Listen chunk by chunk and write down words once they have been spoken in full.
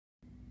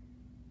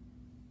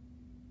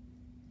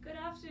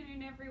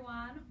afternoon,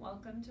 everyone.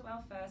 Welcome to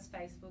our first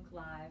Facebook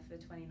Live for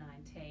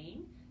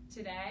 2019.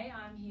 Today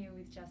I'm here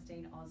with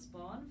Justine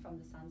Osborne from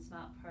the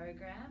SunSmart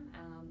program,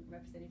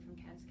 representing from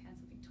Cancer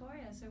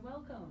Victoria. So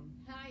welcome.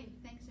 Hi,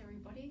 thanks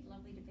everybody.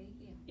 Lovely to be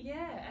here.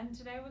 Yeah, and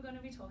today we're going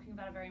to be talking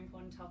about a very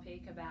important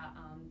topic about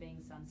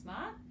being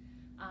SunSmart.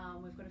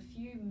 We've got a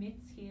few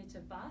myths here to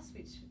bust,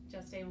 which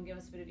Justine will give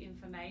us a bit of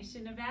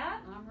information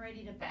about. I'm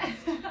ready to bust.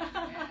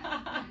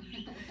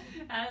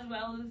 As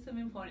well as some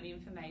important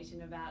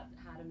information about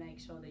how to make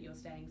sure that you're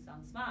staying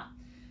SunSmart.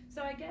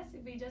 So I guess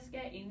if we just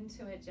get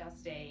into it,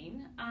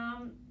 Justine,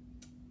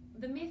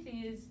 the myth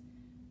is,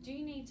 do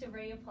you need to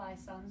reapply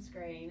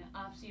sunscreen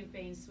after you've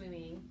been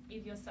swimming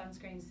if your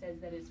sunscreen says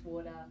that it's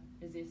water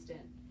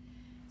resistant?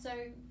 So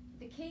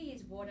the key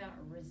is water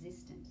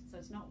resistant, so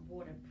it's not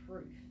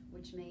waterproof,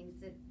 which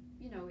means that,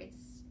 you know,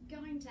 it's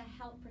going to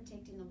help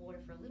protect in the water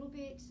for a little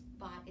bit,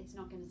 but it's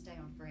not going to stay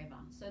on forever.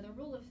 So the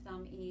rule of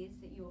thumb is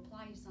that you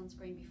apply your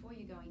sunscreen before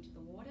you go into the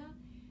water,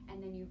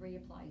 and then you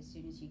reapply as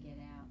soon as you get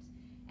out.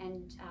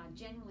 And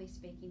generally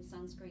speaking,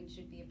 sunscreen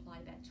should be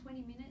applied about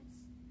 20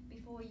 minutes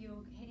before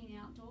you're heading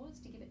outdoors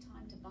to give it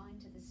time to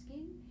bind to the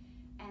skin.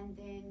 And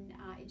then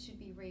it should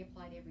be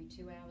reapplied every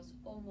 2 hours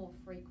or more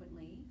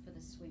frequently for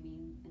the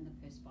swimming and the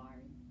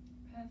perspiring.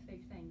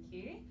 Perfect, thank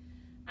you.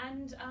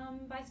 And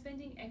by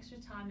spending extra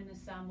time in the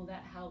sun, will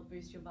that help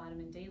boost your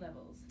vitamin D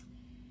levels?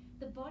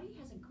 The body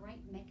has a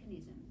great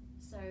mechanism.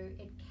 So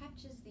it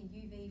captures the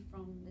UV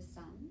from the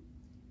sun,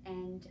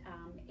 and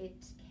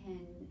it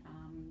can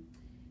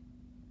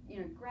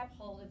grab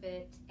hold of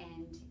it,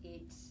 and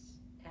it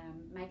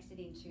makes it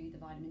into the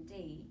vitamin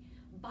D.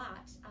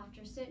 But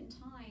after a certain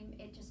time,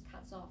 it just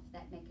cuts off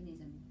that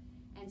mechanism.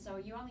 And so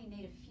you only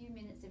need a few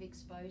minutes of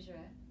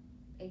exposure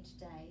each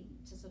day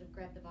to sort of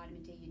grab the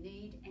vitamin D you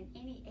need, and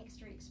any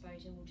extra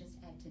exposure will just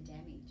add to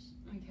damage.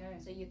 Okay.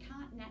 So you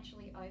can't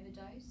naturally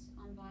overdose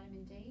on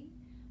vitamin D,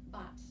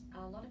 but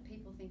a lot of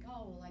people think,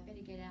 oh, well, I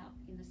better get out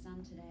in the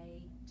sun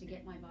today to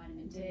get my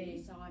vitamin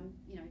D. So I'm,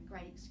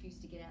 great excuse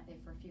to get out there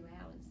for a few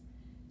hours.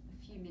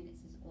 A few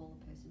minutes is all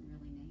a person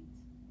really needs.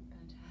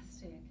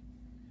 Fantastic.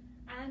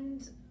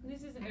 And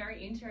this is a very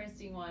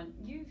interesting one.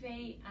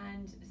 UV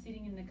and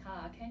sitting in the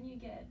car, can you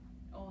get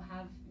or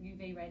have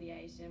UV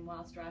radiation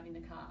whilst driving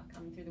the car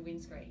coming through the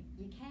windscreen?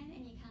 You can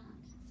and you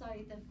can't. So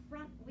the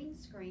front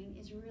windscreen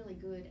is really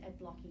good at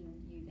blocking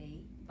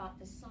UV, but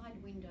the side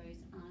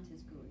windows aren't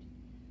as good.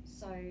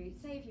 So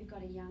say if you've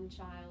got a young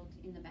child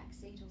in the back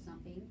seat or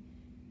something,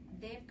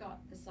 they've got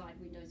the side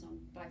windows on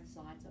both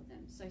sides of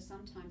them. So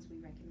sometimes we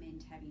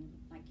recommend having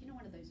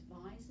one of those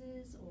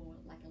visors or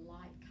like a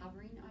light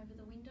covering over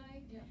the window.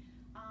 Yeah.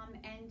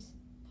 And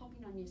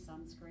popping on your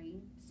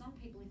sunscreen. Some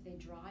people, if they're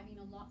driving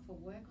a lot for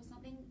work or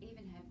something,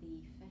 even have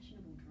the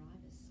fashionable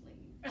driver's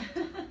sleeve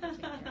to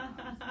protect their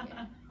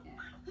eyes.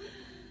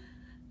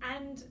 Yeah.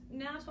 And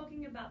now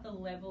talking about the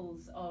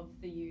levels of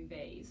the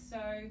UV.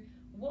 So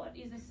what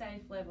is a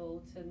safe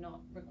level to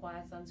not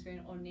require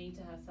sunscreen or need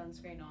to have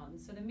sunscreen on?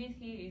 So the myth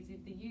here is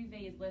if the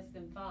UV is less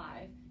than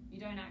 5, you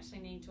don't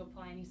actually need to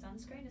apply any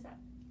sunscreen. Is that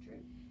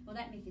true? Well,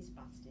 that myth is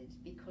busted,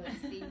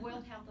 because the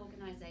World Health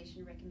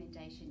Organization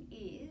recommendation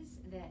is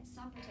that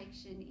sun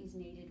protection is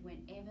needed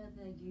whenever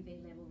the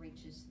UV level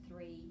reaches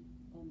 3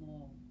 or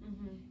more.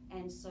 Mm-hmm.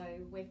 And so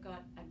we've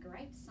got a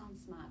great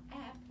SunSmart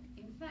app.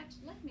 In fact,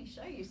 let me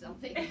show you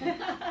something.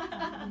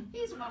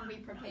 Here's one we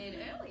prepared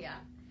earlier.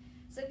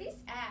 So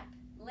this app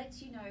lets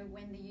you know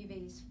when the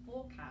UV is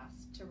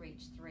forecast to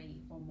reach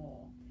 3 or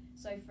more.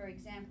 So for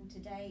example,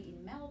 today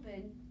in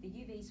Melbourne, the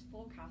UV is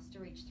forecast to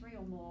reach 3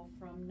 or more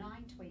from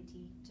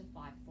 9:20 to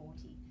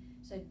 5:40.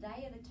 So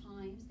they are the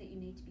times that you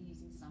need to be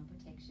using sun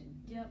protection.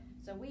 Yep.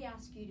 So we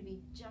ask you to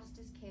be just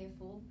as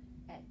careful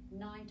at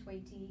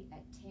 9:20,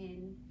 at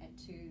 10, at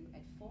 2,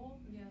 at 4.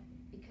 Yep.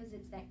 Because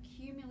it's that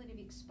cumulative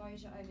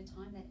exposure over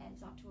time that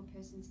adds up to a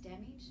person's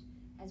damage,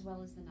 as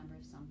well as the number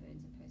of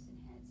sunburns a person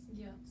has.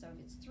 Yeah. So if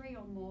it's 3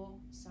 or more,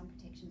 sun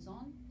protection's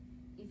on.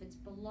 If it's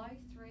below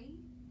 3,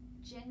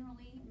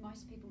 generally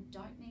most people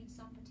don't need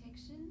sun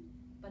protection,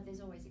 but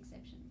there's always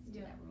exceptions to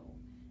that rule.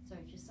 So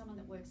if you're someone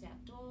that works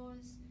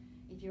outdoors,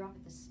 if you're up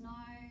at the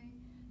snow,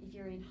 if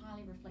you're in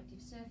highly reflective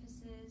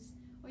surfaces,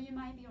 or you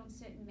may be on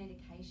certain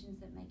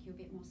medications that make you a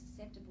bit more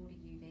susceptible to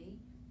UV,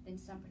 then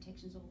sun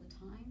protection's all the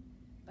time.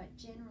 But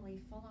generally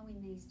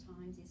following these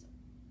times is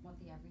what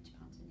the average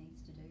punter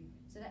needs to do.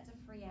 So that's a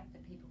free app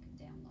that people can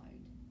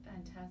download.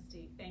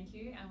 Fantastic, thank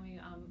you. And we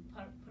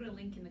put a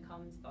link in the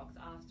comments box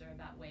after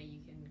about where you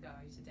can go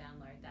to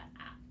download that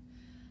app.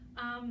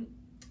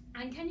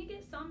 And can you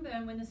get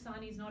sunburn when the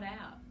sun is not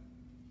out?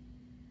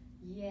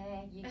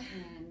 Yeah, you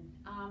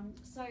can.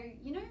 So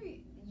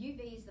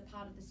UV is the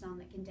part of the sun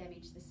that can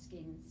damage the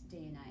skin's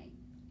DNA,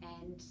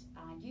 and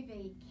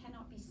UV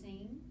cannot be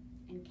seen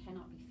and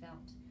cannot be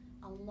felt.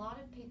 A lot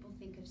of people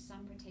think of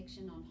sun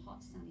protection on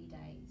hot sunny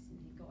days and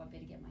think, oh, I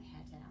better get my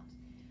hat out.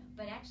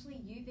 But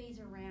actually UV's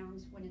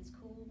around when it's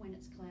cool, when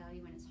it's cloudy,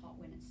 when it's hot,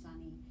 when it's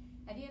sunny.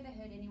 Have you ever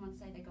heard anyone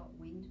say they got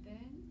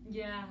windburn?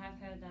 Yeah, I've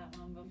heard that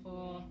one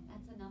before. Yeah,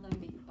 that's another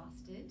myth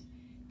busted.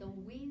 The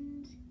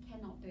wind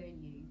cannot burn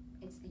you.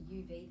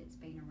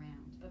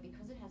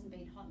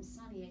 and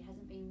sunny, it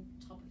hasn't been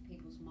top of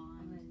people's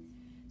minds.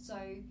 So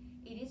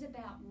it is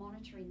about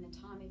monitoring the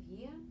time of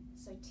year.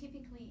 So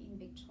typically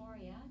in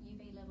Victoria,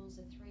 UV levels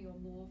are 3 or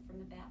more from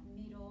about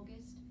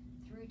mid-August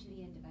through to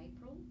the end of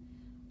April.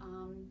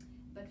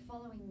 But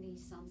following the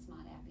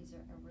SunSmart app is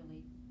a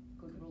really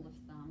good rule of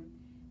thumb.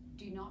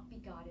 Do not be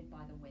guided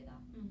by the weather,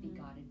 be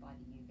guided by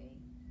the UV.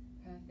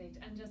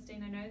 Perfect. And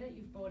Justine, I know that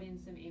you've brought in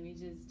some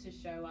images to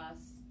show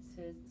us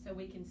so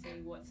we can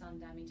see what sun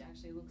damage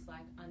actually looks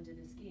like under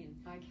the skin.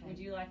 Okay. Would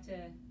you like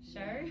to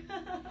show?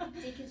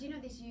 See, because you know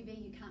this UV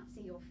you can't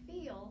see or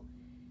feel,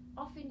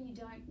 often you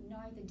don't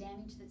know the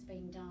damage that's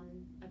been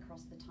done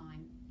across the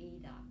time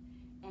either.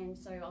 And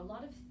so a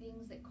lot of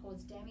things that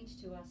cause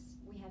damage to us,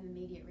 we have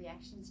immediate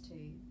reactions to,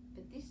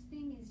 but this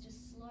thing is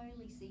just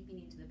slowly seeping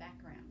into the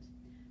background.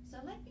 So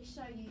let me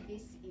show you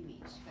this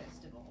image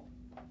first of all.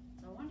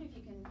 So I wonder if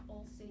you can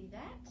all see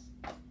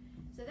that.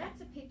 So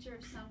that's a picture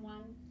of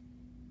someone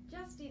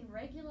just in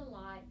regular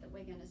light that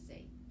we're going to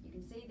see. You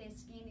can see their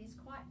skin is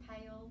quite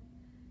pale,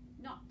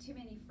 not too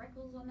many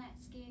freckles on that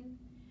skin,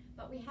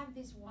 but we have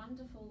this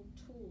wonderful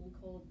tool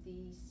called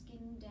the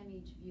Skin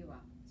Damage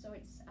Viewer. So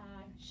it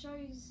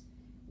shows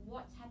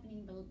what's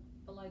happening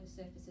below the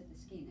surface of the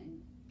skin, and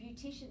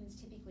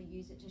beauticians typically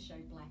use it to show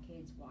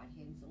blackheads,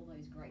 whiteheads, all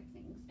those great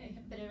things,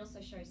 but it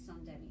also shows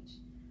sun damage.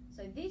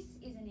 So this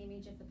is an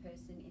image of the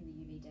person in the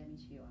UV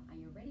damage viewer. Are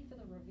you ready for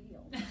the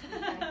reveal?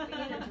 We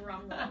need a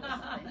drum roll or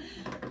something.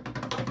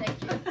 Oh,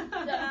 thank you.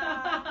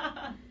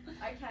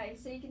 Okay,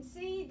 so you can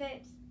see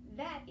that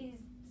that is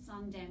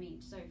sun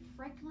damage. So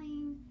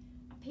freckling,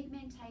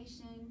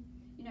 pigmentation,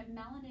 you know,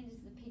 melanin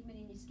is the pigment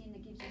in your skin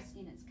that gives your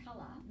skin its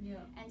colour.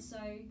 Yeah. And so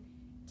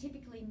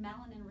typically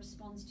melanin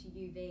responds to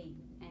UV,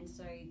 and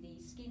so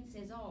the skin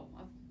says, oh,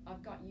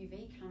 I've got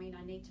UV coming,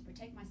 I need to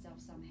protect myself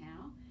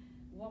somehow.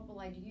 What will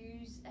I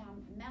use?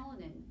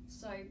 Melanin.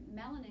 So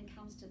melanin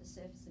comes to the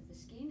surface of the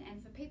skin,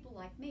 and for people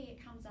like me,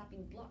 it comes up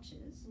in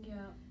blotches.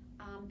 Yeah.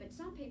 But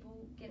some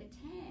people get a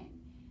tan,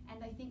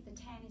 and they think the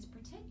tan is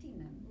protecting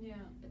them. Yeah.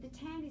 But the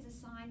tan is a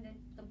sign that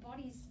the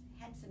body's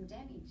had some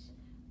damage.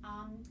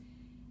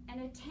 And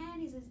a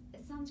tan is a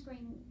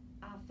sunscreen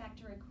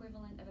factor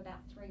equivalent of about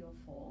 3 or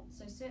 4,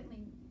 so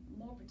certainly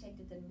more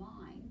protected than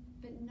mine,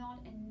 but not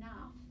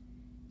enough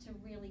to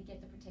really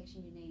get the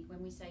protection you need.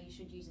 When we say you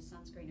should use a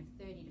sunscreen of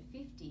 30 to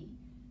 50,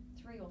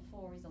 3 or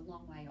 4 is a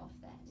long way off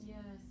that. Yes.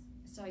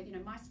 So, you know,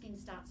 my skin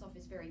starts off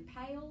as very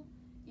pale.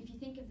 If you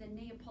think of the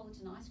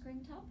Neapolitan ice cream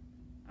tub,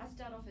 I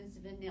start off as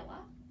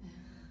vanilla.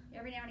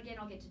 Every now and again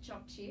I'll get to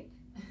choc chip.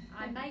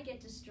 I may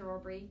get to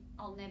strawberry,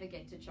 I'll never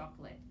get to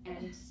chocolate.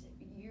 And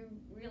you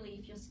really,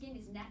 if your skin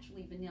is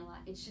naturally vanilla,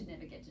 it should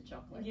never get to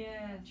chocolate.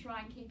 Yeah.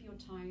 Try and keep your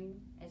tone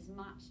as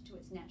much to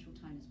its natural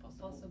tone as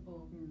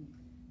possible.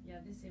 Yeah,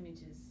 this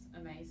image is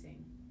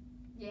amazing.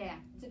 Yeah,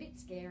 it's a bit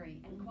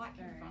scary and quite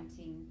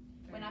confronting.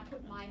 When I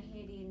put my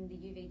head in the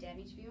UV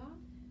damage viewer,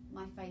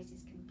 my face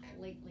is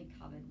completely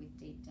covered with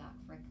deep dark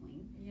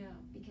freckling. Yeah.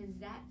 Because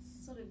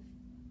that's sort of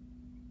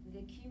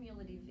the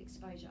cumulative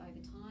exposure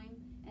over time,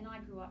 and I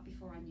grew up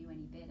before I knew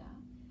any better.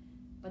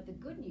 But the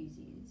good news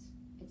is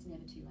it's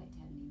never too late to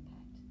have an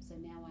impact. So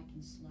now I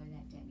can slow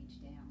that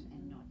damage down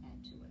and not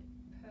add to it.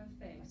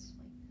 Perfect.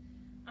 Basically.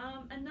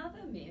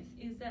 Another myth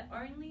is that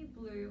only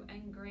blue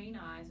and green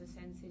eyes are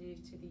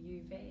sensitive to the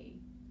UV.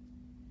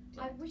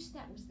 I wish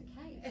that was the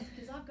case,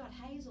 because I've got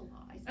hazel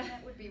eyes, and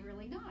that would be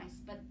really nice,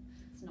 but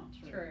it's not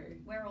true. True.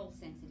 We're all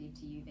sensitive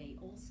to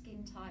UV, all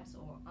skin types,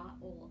 or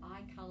all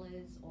eye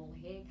colours, all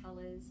hair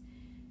colours.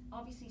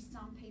 Obviously,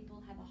 some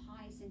people have a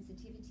higher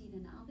sensitivity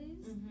than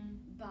others,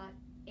 but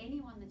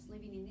anyone that's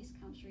living in this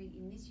country,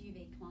 in this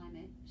UV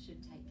climate,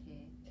 should take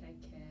care.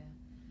 Take care.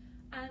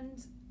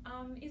 And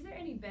is there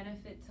any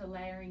benefit to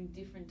layering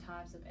different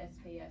types of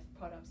SPF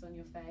products on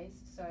your face?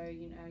 So,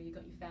 you know, you've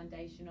got your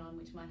foundation on,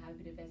 which might have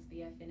a bit of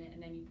SPF in it,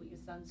 and then you put your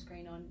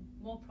sunscreen on.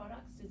 More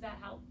products, does that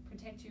help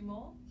protect you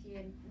more?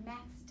 Yeah,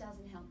 maths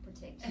doesn't help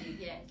protect you.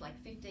 Yeah, it's like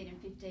 15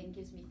 and 15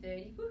 gives me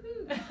 30.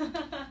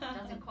 Woohoo!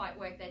 Doesn't quite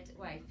work that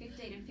way.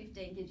 15 and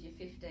 15 gives you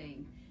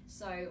 15.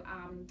 So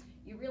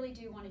you really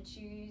do want to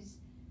choose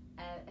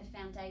a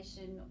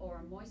foundation or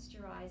a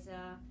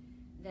moisturiser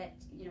that,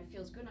 you know,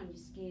 feels good on your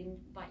skin,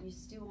 but you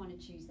still want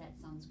to choose that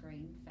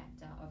sunscreen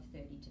factor of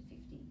 30 to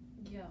 50.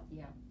 Yeah.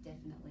 Yeah,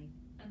 definitely.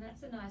 And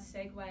that's a nice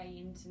segue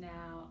into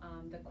now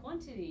the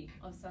quantity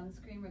of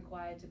sunscreen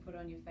required to put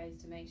on your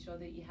face to make sure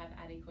that you have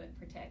adequate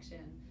protection.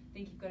 I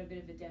think you've got a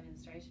bit of a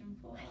demonstration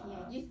for us.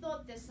 Yeah, you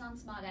thought the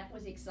SunSmart app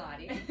was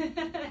exciting,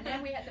 and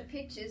then we had the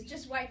pictures.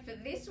 Just wait for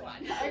this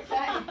one.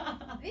 Okay.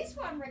 This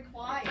one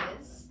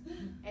requires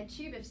a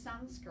tube of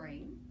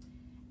sunscreen,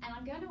 and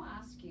I'm going to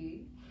ask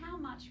you how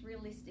much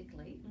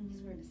realistically,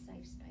 because we're in a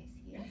safe space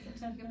here,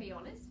 so you can be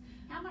honest,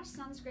 how much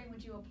sunscreen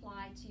would you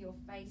apply to your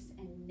face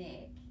and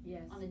neck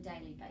on a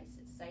daily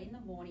basis? So in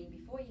the morning,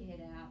 before you head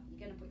out, you're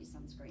going to put your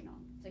sunscreen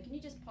on. So can you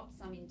just pop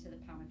some into the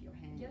palm of your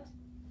hand? Yep.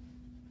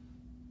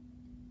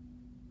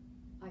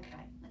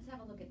 Okay, let's have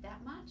a look at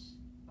that much.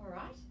 All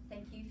right,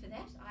 thank you for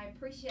that. I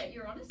appreciate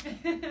your honesty.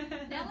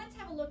 Now let's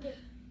have a look at,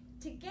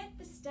 to get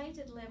the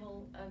stated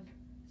level of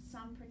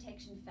sun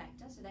protection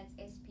factor, so that's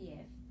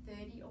SPF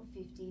 30 or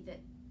 50 that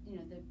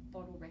the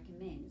bottle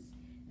recommends.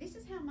 This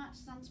is how much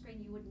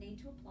sunscreen you would need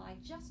to apply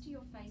just to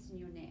your face and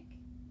your neck.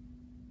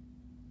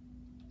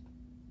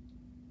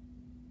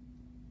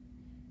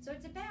 So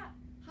it's about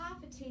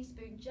half a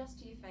teaspoon just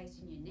to your face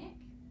and your neck.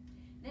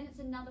 Then it's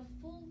another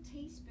full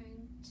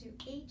teaspoon to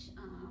each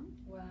arm,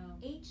 Wow.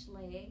 each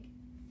leg,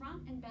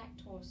 front and back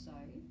torso,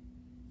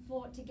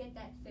 to get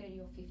that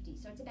 30 or 50.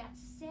 So it's about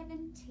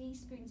 7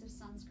 teaspoons of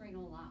sunscreen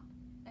all up.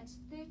 That's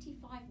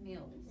 35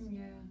 mils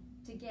Yeah.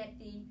 to get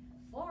the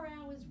 4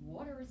 hours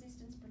water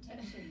resistance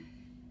protection.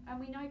 And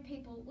we know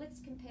people, let's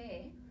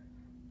compare,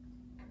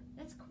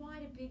 that's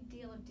quite a big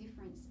deal of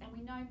difference. And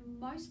we know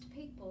most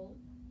people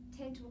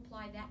tend to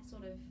apply that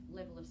sort of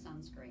level of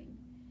sunscreen.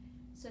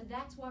 So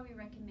that's why we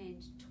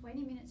recommend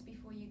 20 minutes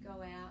before you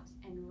go out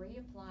and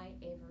reapply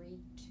every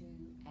 2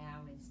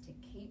 hours to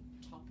keep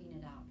topping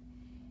it up.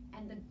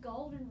 And the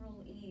golden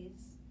rule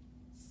is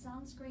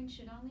sunscreen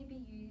should only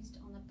be used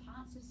on the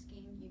parts of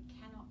skin you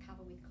cannot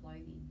cover with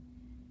clothing.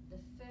 The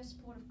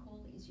first port of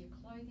call is your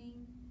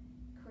clothing.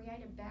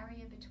 Create a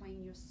barrier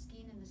between your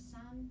skin and the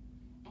sun,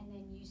 and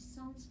then use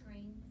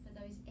sunscreen for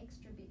those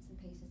extra bits and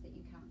pieces that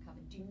you can't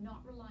cover. Do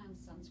not rely on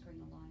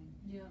sunscreen alone.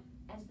 Yeah.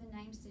 As the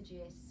name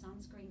suggests,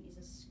 sunscreen is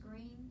a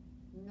screen,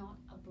 not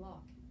a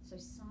block. So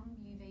some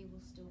UV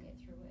will still get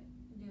through it.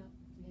 Yeah.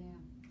 Yeah.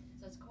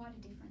 So it's quite a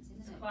difference, isn't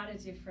it? It's quite a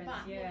difference,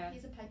 But yeah. look,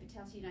 here's a paper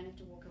towel so you don't have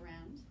to walk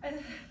around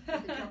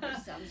with a drop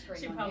of sunscreen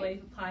Should on probably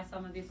you. apply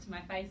some of this to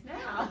my face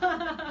now.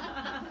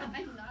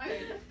 I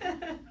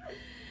know.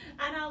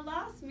 And our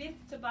last myth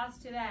to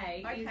bust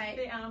today is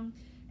Okay.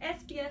 the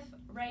SPF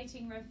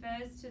rating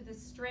refers to the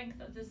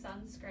strength of the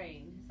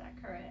sunscreen. Is that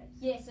correct?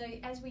 Yeah, so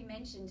as we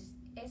mentioned,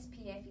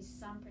 SPF is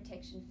sun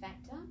protection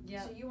factor.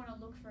 Yep. So you want to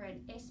look for an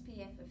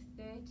SPF of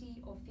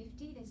 30 or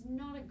 50. There's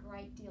not a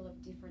great deal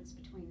of difference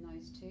between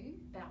those two,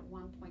 about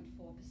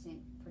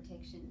 1.4%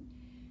 protection.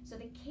 So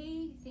the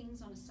key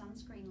things on a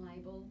sunscreen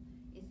label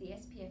is the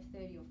SPF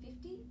 30 or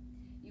 50.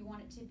 You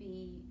want it to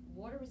be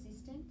water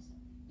resistant.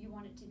 You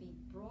want it to be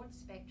broad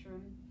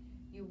spectrum.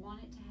 You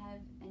want it to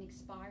have an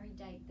expiry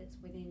date that's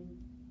within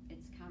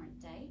its current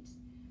date,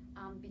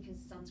 because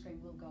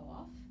sunscreen will go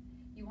off.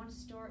 You want to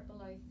store it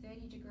below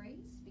 30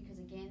 degrees because,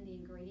 again, the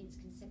ingredients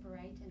can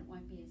separate and it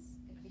won't be as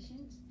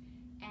efficient.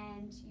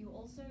 And you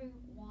also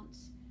want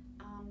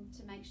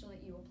to make sure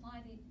that you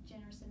apply the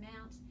generous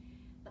amount.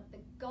 But the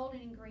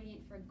golden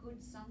ingredient for a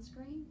good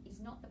sunscreen is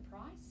not the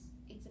price,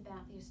 it's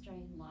about the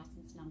Australian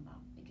licence number,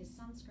 because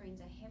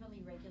sunscreens are heavily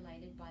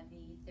regulated by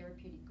the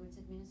Therapeutic Goods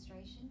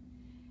Administration.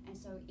 And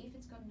so if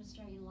it's got an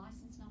Australian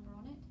licence number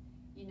on it,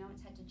 you know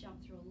it's had to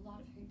jump through a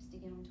lot of hoops to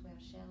get onto our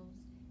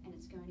shelves, and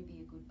it's going to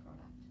be a good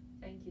product.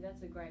 Thank you.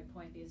 That's a great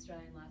point, the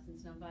Australian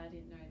licence number. I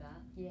didn't know that.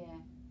 Yeah,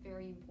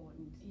 very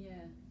important.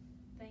 Yeah.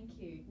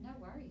 Thank you. No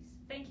worries.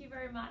 Thank you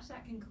very much.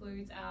 That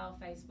concludes our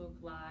Facebook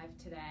Live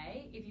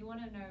today. If you want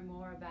to know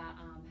more about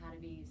how to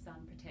be sun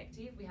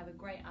protective, we have a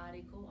great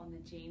article on the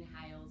Jean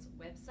Hales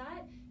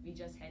website. You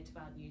just head to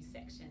our news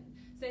section.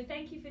 So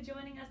thank you for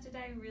joining us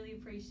today. We really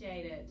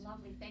appreciate it.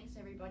 Lovely. Thanks,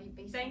 everybody.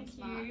 Be Thank sun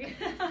smart. you.